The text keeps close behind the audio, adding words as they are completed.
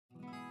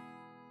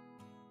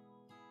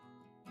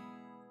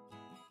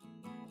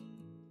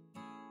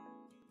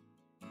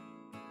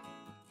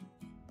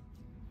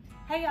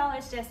Hey y'all,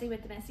 it's Jessie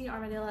with the Messy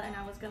Armadillo, and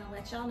I was going to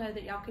let y'all know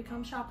that y'all could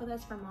come shop with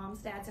us for moms,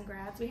 dads, and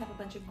grads. We have a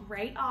bunch of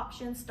great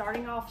options,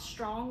 starting off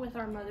strong with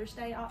our Mother's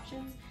Day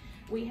options.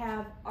 We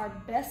have our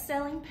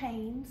best-selling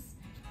panes.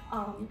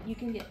 You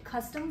can get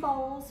custom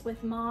bowls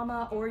with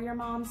mama or your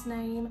mom's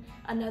name.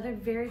 Another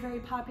very, very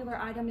popular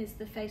item is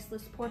the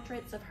faceless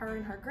portraits of her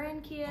and her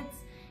grandkids,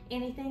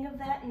 anything of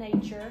that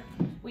nature.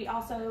 We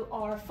also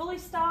are fully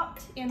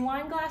stocked in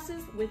wine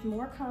glasses with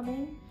more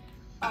coming.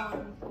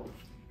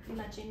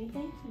 Much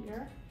anything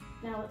here.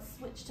 Now let's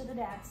switch to the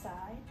dad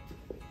side.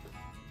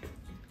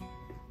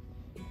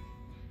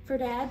 For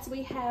dads,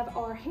 we have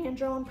our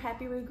hand-drawn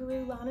Pappy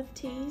Rougarou line of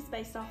tees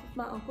based off of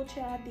my Uncle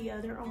Chad, the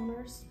other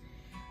owners.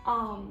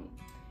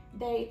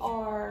 They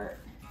are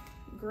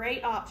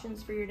great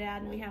options for your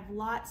dad, and we have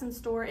lots in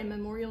store, and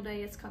Memorial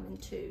Day is coming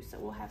too, so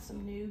we'll have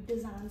some new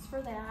designs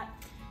for that.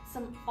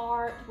 Some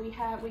art, we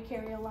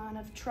carry a line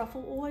of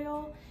truffle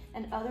oil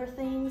and other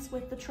things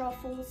with the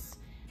truffles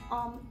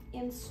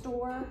in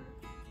store,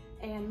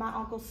 and my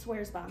uncle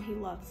swears by them, he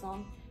loves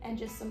them. And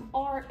just some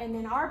art, and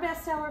then our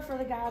best seller for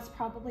the guys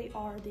probably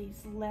are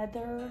these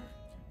leather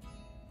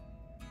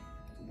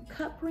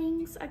cup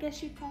rings, I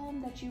guess you'd call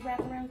them, that you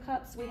wrap around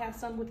cups. We have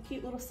some with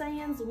cute little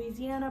sayings,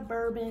 Louisiana,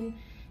 bourbon,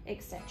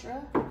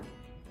 etc.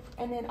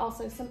 And then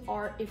also some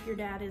art if your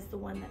dad is the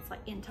one that's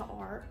like into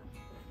art.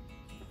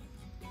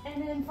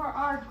 And then for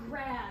our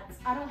grads,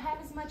 I don't have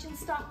as much in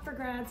stock for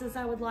grads as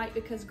I would like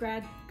because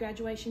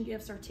graduation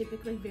gifts are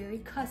typically very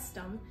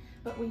custom,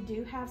 but we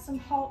do have some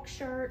Hawk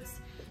shirts,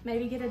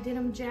 maybe get a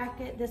denim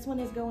jacket. This one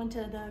is going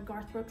to the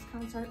Garth Brooks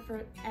concert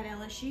at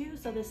LSU,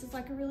 so this is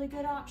like a really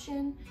good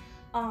option.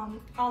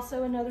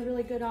 Also another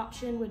really good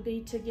option would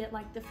be to get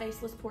like the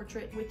faceless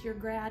portrait with your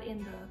grad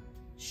in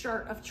the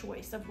shirt of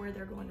choice of where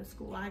they're going to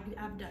school.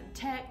 I've done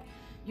Tech,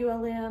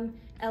 ULM,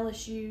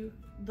 LSU,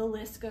 the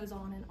list goes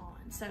on and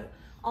on. So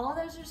all of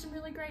those are some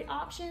really great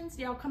options.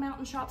 Y'all come out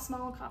and shop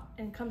small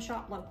and come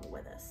shop local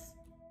with us.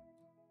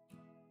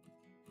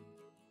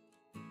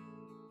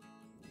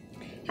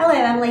 Hello,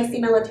 I'm Lacey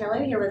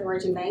Militello here with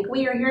Origin Bank.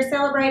 We are here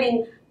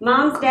celebrating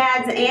moms,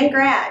 dads, and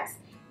grads.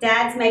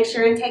 Dads, make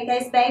sure and take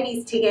those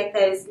babies to get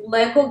those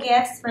local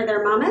gifts for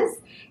their mamas.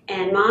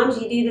 And moms,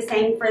 you do the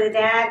same for the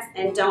dads.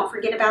 And don't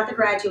forget about the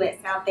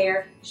graduates out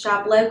there.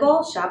 Shop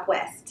local, shop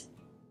west.